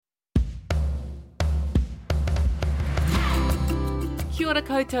Kia ora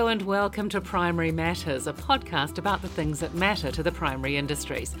koutou and welcome to Primary Matters, a podcast about the things that matter to the primary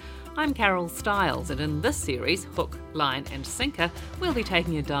industries. I'm Carol Stiles, and in this series, Hook, Line and Sinker, we'll be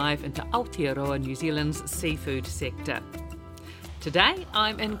taking a dive into Aotearoa, New Zealand's seafood sector. Today,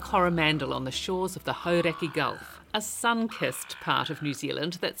 I'm in Coromandel on the shores of the Hauraki Gulf, a sun-kissed part of New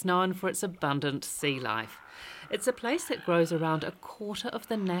Zealand that's known for its abundant sea life. It's a place that grows around a quarter of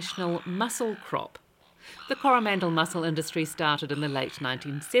the national mussel crop. The Coromandel mussel industry started in the late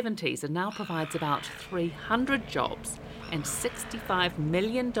 1970s and now provides about 300 jobs and $65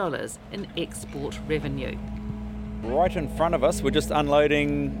 million in export revenue. Right in front of us, we're just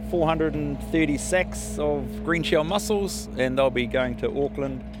unloading 430 sacks of green shell mussels, and they'll be going to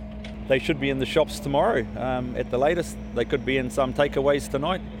Auckland. They should be in the shops tomorrow at the latest. They could be in some takeaways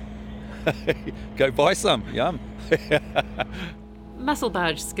tonight. Go buy some, yum. Mussel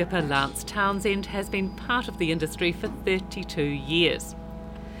barge skipper Lance Townsend has been part of the industry for 32 years.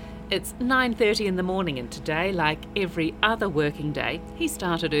 It's 9:30 in the morning, and today, like every other working day, he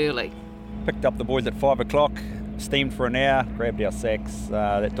started early. Picked up the boys at 5 o'clock, steamed for an hour, grabbed our sacks.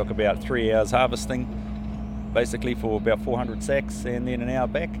 That took about 3 hours harvesting, basically for about 400 sacks, and then an hour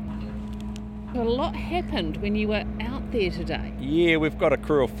back. A lot happened when you were out there today. Yeah, we've got a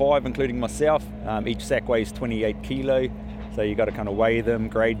crew of 5, including myself. Each sack weighs 28 kilo. So you've got to kind of weigh them,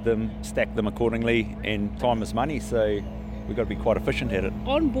 grade them, stack them accordingly, and time is money, so we've got to be quite efficient at it.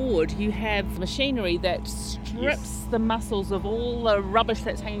 On board you have machinery that strips the mussels of all the rubbish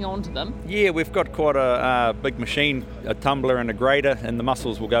that's hanging onto them. Yeah, we've got quite a big machine, a tumbler and a grater, and the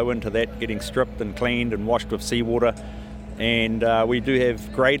mussels will go into that, getting stripped and cleaned and washed with seawater. And we do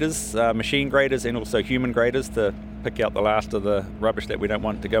have graders, machine graders and also human graders to pick out the last of the rubbish that we don't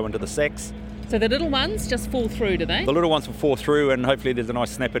want to go into the sacks. So the little ones just fall through, do they? The little ones will fall through, and hopefully there's a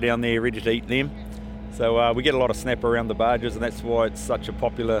nice snapper down there ready to eat them. So we get a lot of snapper around the barges, and that's why it's such a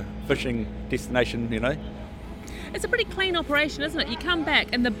popular fishing destination, you know. It's a pretty clean operation, isn't it? You come back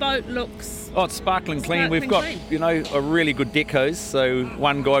and the boat looks... Oh, it's sparkling clean. We've got, you know, a really good deck hose. So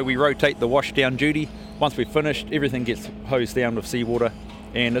one guy, we rotate the wash down duty. Once we've finished, everything gets hosed down with seawater,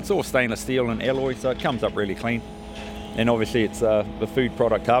 and it's all stainless steel and alloy, so it comes up really clean. And obviously it's a food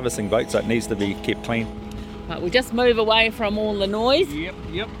product harvesting boat, so it needs to be kept clean. Right, we just move away from all the noise. Yep.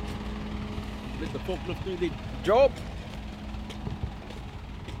 Let the forklift do their job.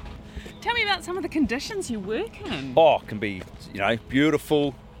 Tell me about some of the conditions you work in. Oh, it can be, you know,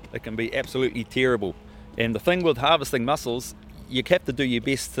 beautiful. It can be absolutely terrible. And the thing with harvesting mussels, you have to do your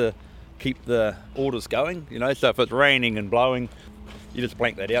best to keep the orders going. You know, so if it's raining and blowing, you just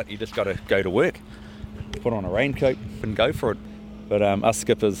blank that out. You just got to go to work. Put on a raincoat and go for it. But us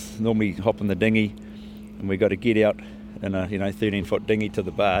skippers normally hop in the dinghy, and we got to get out in a 13-foot dinghy to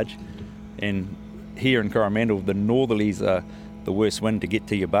the barge. And here in Coromandel, the northerlies are the worst wind to get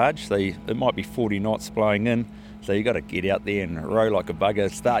to your barge. So it might be 40 knots blowing in. So you got to get out there and row like a bugger,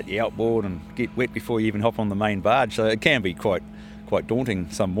 start your outboard, and get wet before you even hop on the main barge. So it can be quite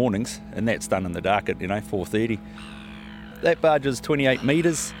daunting some mornings, and that's done in the dark at 4:30. That barge is 28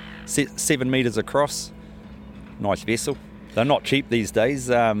 metres, 7 metres across. Nice vessel. They're not cheap these days.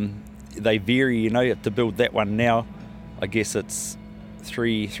 They vary, to build that one now, I guess it's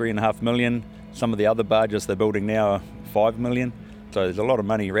 3.5 million. Some of the other barges they're building now are 5 million. So there's a lot of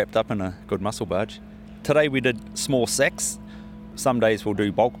money wrapped up in a good mussel barge. Today we did small sacks. Some days we'll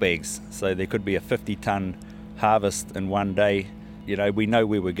do bulk bags. So there could be a 50-ton harvest in one day. We know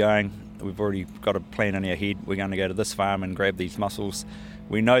where we're going. We've already got a plan in our head. We're going to go to this farm and grab these mussels.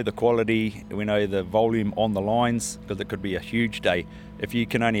 We know the quality, we know the volume on the lines, because it could be a huge day. If you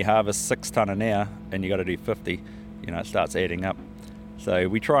can only harvest 6 tonne an hour and you got to do 50, it starts adding up. So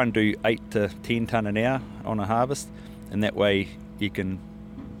we try and do 8 to 10 tonne an hour on a harvest, and that way you can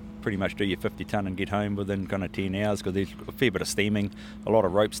pretty much do your 50 tonne and get home within kind of 10 hours, because there's a fair bit of steaming, a lot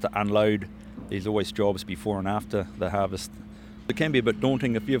of ropes to unload. There's always jobs before and after the harvest. It can be a bit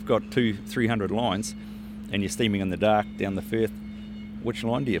daunting if you've got 200-300 lines and you're steaming in the dark down the Firth. Which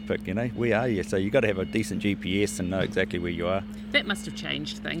line do you pick, Where are you? So you've got to have a decent GPS and know exactly where you are. That must have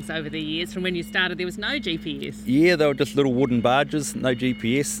changed things over the years. From when you started, there was no GPS. Yeah, they were just little wooden barges, no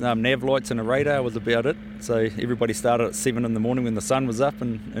GPS. Nav lights and a radar was about it. So everybody started at 7 in the morning when the sun was up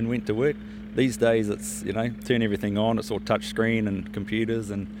and went to work. These days it's, turn everything on. It's all touch screen and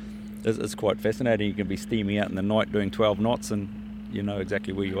computers, and it's quite fascinating. You can be steaming out in the night doing 12 knots and you know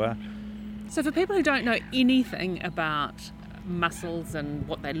exactly where you are. So for people who don't know anything about mussels and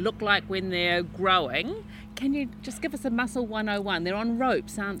what they look like when they're growing, can you just give us a mussel 101? They're on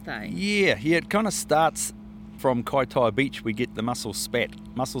ropes, aren't they? Yeah, it kind of starts from Kaitaia Beach. We get the mussel spat.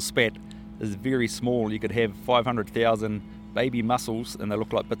 Mussel spat is very small. You could have 500,000 baby mussels, and they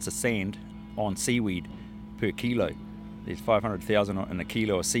look like bits of sand on seaweed per kilo. There's 500,000 in a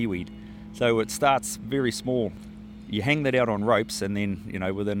kilo of seaweed. So it starts very small. You hang that out on ropes, and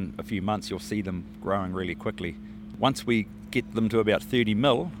then, within a few months you'll see them growing really quickly. Once we get them to about 30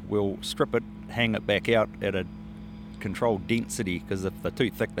 mil, we'll strip it, hang it back out at a controlled density, because if they're too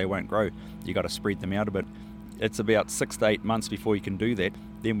thick they won't grow. You got to spread them out a bit. It's about 6 to 8 months before you can do that.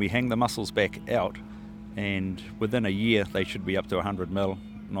 Then we hang the mussels back out, and within a year they should be up to 100 mil,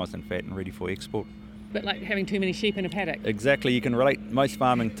 nice and fat and ready for export. But like having too many sheep in a paddock. Exactly, you can relate most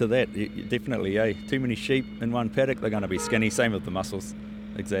farming to that, definitely. Too many sheep in one paddock, they're going to be skinny. Same with the mussels,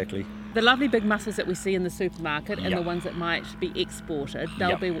 exactly. The lovely big mussels that we see in the supermarket and Yep. the ones that might be exported,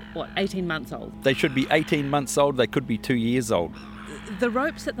 they'll Yep. be, 18 months old? They should be 18 months old, they could be 2 years old. The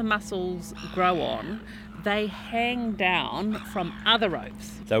ropes that the mussels grow on, they hang down from other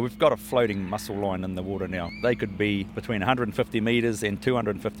ropes. So we've got a floating mussel line in the water now. They could be between 150 metres and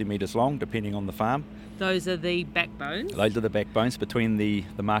 250 metres long, depending on the farm. Those are the backbones. Those are the backbones between the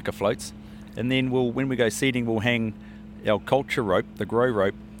marker floats. And then when we go seeding, we'll hang our culture rope, the grow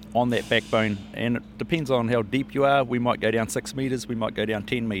rope, on that backbone. And it depends on how deep you are. We might go down 6 metres, we might go down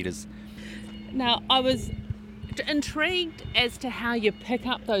 10 metres. Now, I was intrigued as to how you pick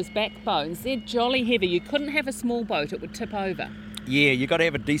up those backbones. They're jolly heavy. You couldn't have a small boat, it would tip over. Yeah, you've got to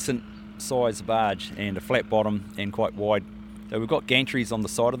have a decent size barge and a flat bottom and quite wide. So we've got gantries on the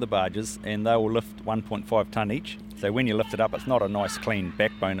side of the barges, and they will lift 1.5 tonne each. So when you lift it up, it's not a nice clean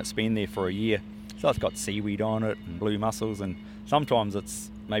backbone. It's been there for a year. So it's got seaweed on it and blue mussels, and sometimes it's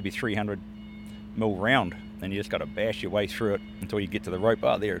maybe 300 mil round, and you just got to bash your way through it until you get to the rope.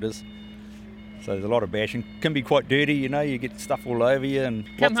 Oh, there it is. So there's a lot of bashing. Can be quite dirty, you get stuff all over you. And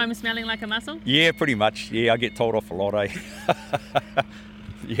Come home smelling like a mussel? Yeah, pretty much. Yeah, I get told off a lot, eh?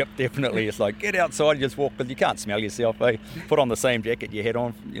 Yep, definitely. It's like, get outside, you just walk, because you can't smell yourself, eh? Put on the same jacket you had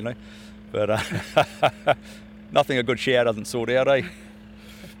on, But nothing a good shower doesn't sort out, eh?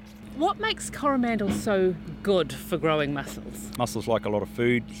 What makes Coromandel so good for growing mussels? Mussels like a lot of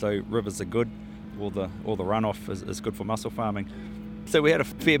food, so rivers are good. All the runoff is good for mussel farming. So we had a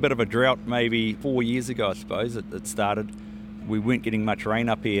fair bit of a drought maybe 4 years ago, I suppose. It started. We weren't getting much rain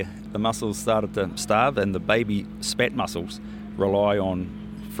up here. The mussels started to starve, and the baby spat mussels rely on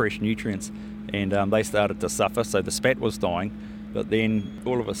fresh nutrients, and they started to suffer, so the spat was dying. But then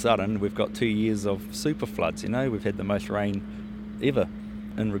all of a sudden we've got 2 years of super floods. We've had the most rain ever.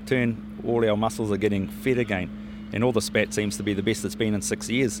 In return, all our mussels are getting fed again, and all the spat seems to be the best it's been in 6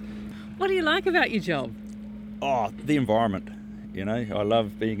 years. What do you like about your job? Oh, the environment. I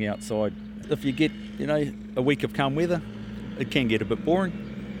love being outside. If you get, a week of calm weather, it can get a bit boring.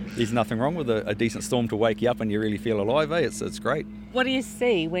 There's nothing wrong with a decent storm to wake you up and you really feel alive, eh? It's great. What do you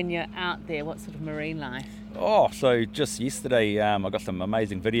see when you're out there? What sort of marine life? Oh, so just yesterday I got some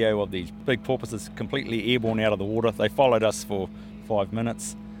amazing video of these big porpoises completely airborne out of the water. They followed us for 5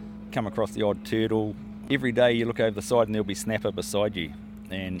 minutes, come across the odd turtle. Every day you look over the side and there'll be snapper beside you.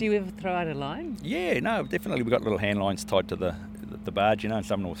 And do you ever throw out a line? Yeah, no, definitely. We've got little hand lines tied to the barge, and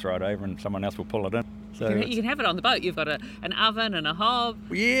someone will throw it over and someone else will pull it in. So you can have it on the boat. You've got an oven and a hob.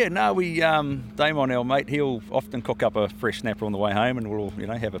 Yeah, no, Damon, our mate, he'll often cook up a fresh snapper on the way home, and we'll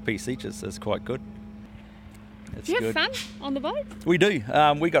have a piece each. It's quite good. Do you have fun on the boat? We do.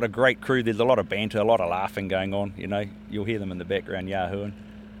 We got a great crew. There's a lot of banter, a lot of laughing going on. You'll hear them in the background yahooing.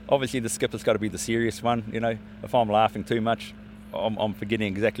 Obviously, the skipper's got to be the serious one. If I'm laughing too much, I'm forgetting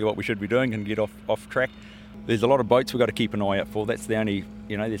exactly what we should be doing and get off track. There's a lot of boats we've got to keep an eye out for. That's the only,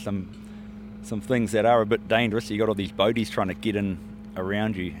 there's some things that are a bit dangerous. You've got all these boaties trying to get in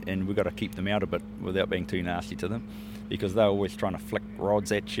around you, and we've got to keep them out a bit without being too nasty to them, because they're always trying to flick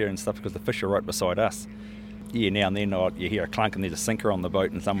rods at you and stuff, because the fish are right beside us. Yeah, now and then you hear a clunk and there's a sinker on the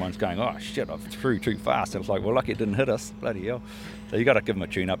boat and someone's going, oh shit, I threw too fast. And it's like, well, lucky it didn't hit us. Bloody hell. So you got to give them a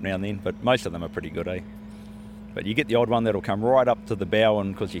tune up now and then, but most of them are pretty good, eh? But you get the odd one that'll come right up to the bow,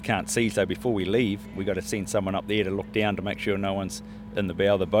 and because you can't see, so before we leave, we've got to send someone up there to look down to make sure no one's in the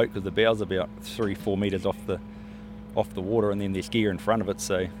bow of the boat, because the bow's about 3-4 metres off the water, and then there's gear in front of it,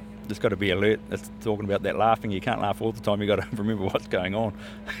 so just got to be alert. It's talking about that laughing. You can't laugh all the time. You got to remember what's going on.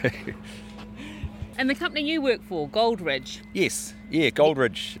 And the company you work for, Goldridge? Yes, yeah,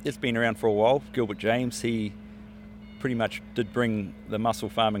 Goldridge. It's been around for a while. Gilbert James, he pretty much did bring the mussel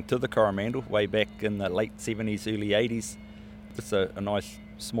farming to the Coromandel way back in the late 70s, early 80s. It's a nice,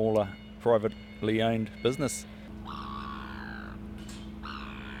 smaller, privately owned business.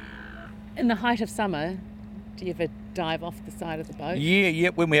 In the height of summer, do you ever dive off the side of the boat? Yeah.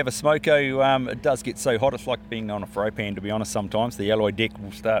 When we have a smoko, it does get so hot. It's like being on a fry pan, to be honest. Sometimes the alloy deck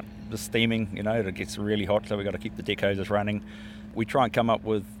will start just steaming. It gets really hot, so we've got to keep the deck hoses running. We try and come up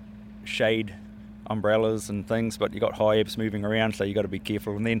with shade umbrellas and things, but you got high ebbs moving around, so you got to be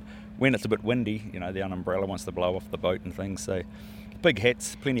careful. And then when it's a bit windy, the umbrella wants to blow off the boat and things. So big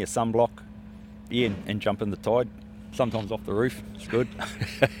hats, plenty of sunblock, and jump in the tide. Sometimes off the roof. It's good.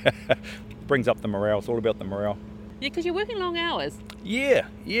 Brings up the morale. It's all about the morale. Yeah, because you're working long hours. Yeah.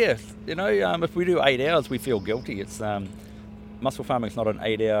 If we do 8 hours, we feel guilty. It's mussel farming is not an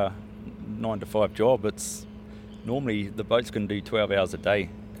 8-hour 9 to 5 job. It's normally the boats can do 12 hours a day,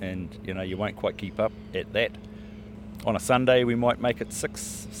 and you won't quite keep up at that. On a Sunday, we might make it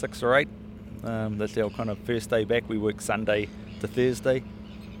 6 or 8. That's our kind of first day back. We work Sunday to Thursday.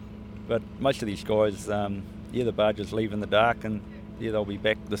 But most of these guys, the barges leave in the dark, and they'll be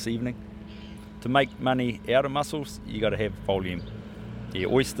back this evening. To make money out of mussels, you got to have volume.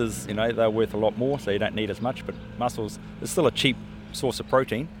 Oysters, they're worth a lot more, so you don't need as much. But mussels, it's still a cheap source of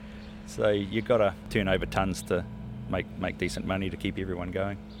protein, so you got to turn over tons to make decent money to keep everyone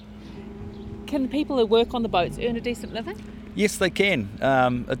going. Can people who work on the boats earn a decent living? Yes, they can.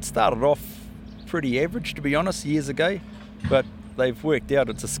 It started off pretty average, to be honest, years ago, but they've worked out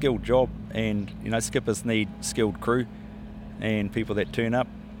it's a skilled job, and skippers need skilled crew and people that turn up.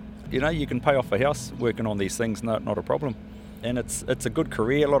 You can pay off a house working on these things, not a problem. And it's a good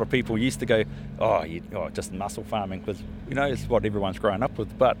career. A lot of people used to go, just mussel farming, because it's what everyone's grown up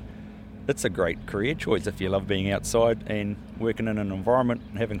with. But it's a great career choice if you love being outside and working in an environment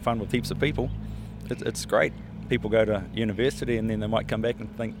and having fun with heaps of people. It's great. People go to university and then they might come back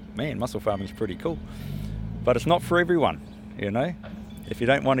and think, man, mussel farming's pretty cool. But it's not for everyone. If you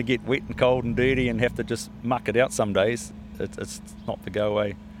don't want to get wet and cold and dirty and have to just muck it out some days, it's not the go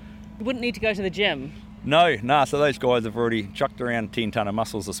away. You wouldn't need to go to the gym. No. So those guys have already chucked around 10 tonne of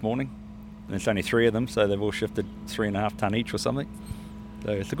mussels this morning. And there's only 3 of them, so they've all shifted 3.5 tonne each or something.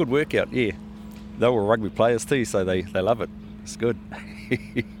 So it's a good workout, yeah. They were rugby players too, so they love it. It's good.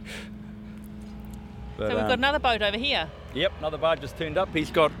 But, so we've got another boat over here. Yep, another barge just turned up. He's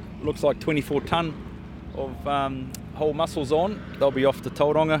got, looks like 24 tonne of whole mussels on. They'll be off to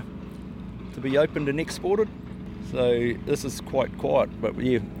Tauranga to be opened and exported. So this is quite quiet, but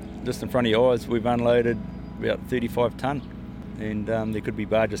just in front of your eyes, we've unloaded about 35 tonne, and there could be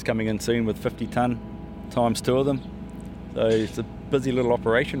barges coming in soon with 50 tonne times 2 of them. So it's a busy little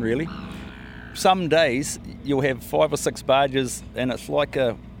operation, really. Some days you'll have 5 or 6 barges, and it's like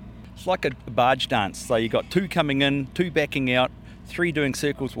a barge dance. So you've got 2 coming in, 2 backing out, 3 doing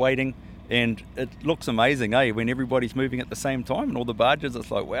circles waiting, and it looks amazing, when everybody's moving at the same time, and all the barges,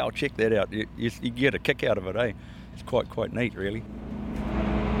 it's like, wow, check that out. You get a kick out of it, It's quite neat, really.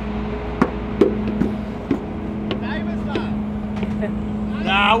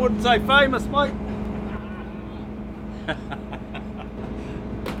 Nah, I wouldn't say famous, mate.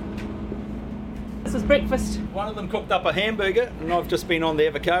 This is breakfast. One of them cooked up a hamburger, and I've just been on the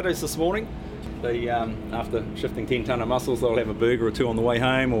avocados this morning. They, after shifting 10 tonne of mussels, they'll have a burger or 2 on the way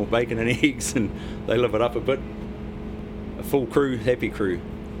home, or bacon and eggs, and they live it up a bit. A full crew, happy crew.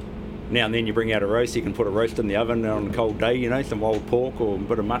 Now and then you bring out a roast, you can put a roast in the oven on a cold day, some wild pork or a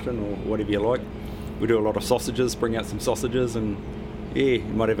bit of mutton or whatever you like. We do a lot of sausages, bring out some sausages, and you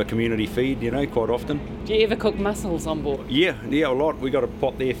might have a community feed, quite often. Do you ever cook mussels on board? Yeah, a lot. We got a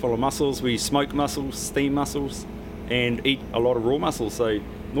pot there full of mussels. We smoke mussels, steam mussels, and eat a lot of raw mussels. So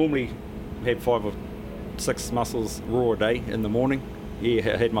normally have 5 or 6 mussels raw a day in the morning. I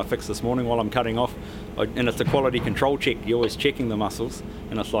had my fix this morning while I'm cutting off. And it's a quality control check. You're always checking the mussels,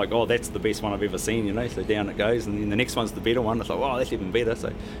 and it's like, that's the best one I've ever seen, so down it goes, and then the next one's the better one. It's like, that's even better,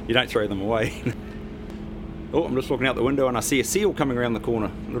 so you don't throw them away. I'm just looking out the window and I see a seal coming around the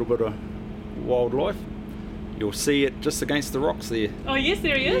corner. A little bit of wildlife. You'll see it just against the rocks there. Oh yes,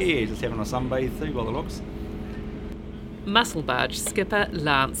 there he is. Yeah, just having a sunbathe too by the looks. Mussel barge skipper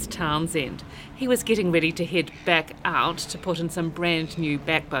Lance Townsend. He was getting ready to head back out to put in some brand new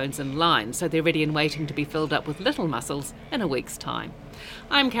backbones and lines, so they're ready and waiting to be filled up with little mussels in a week's time.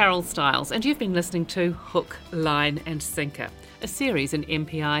 I'm Carol Stiles, and you've been listening to Hook, Line and Sinker, a series in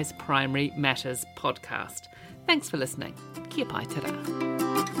MPI's Primary Matters podcast. Thanks for listening. Kia pai te rā.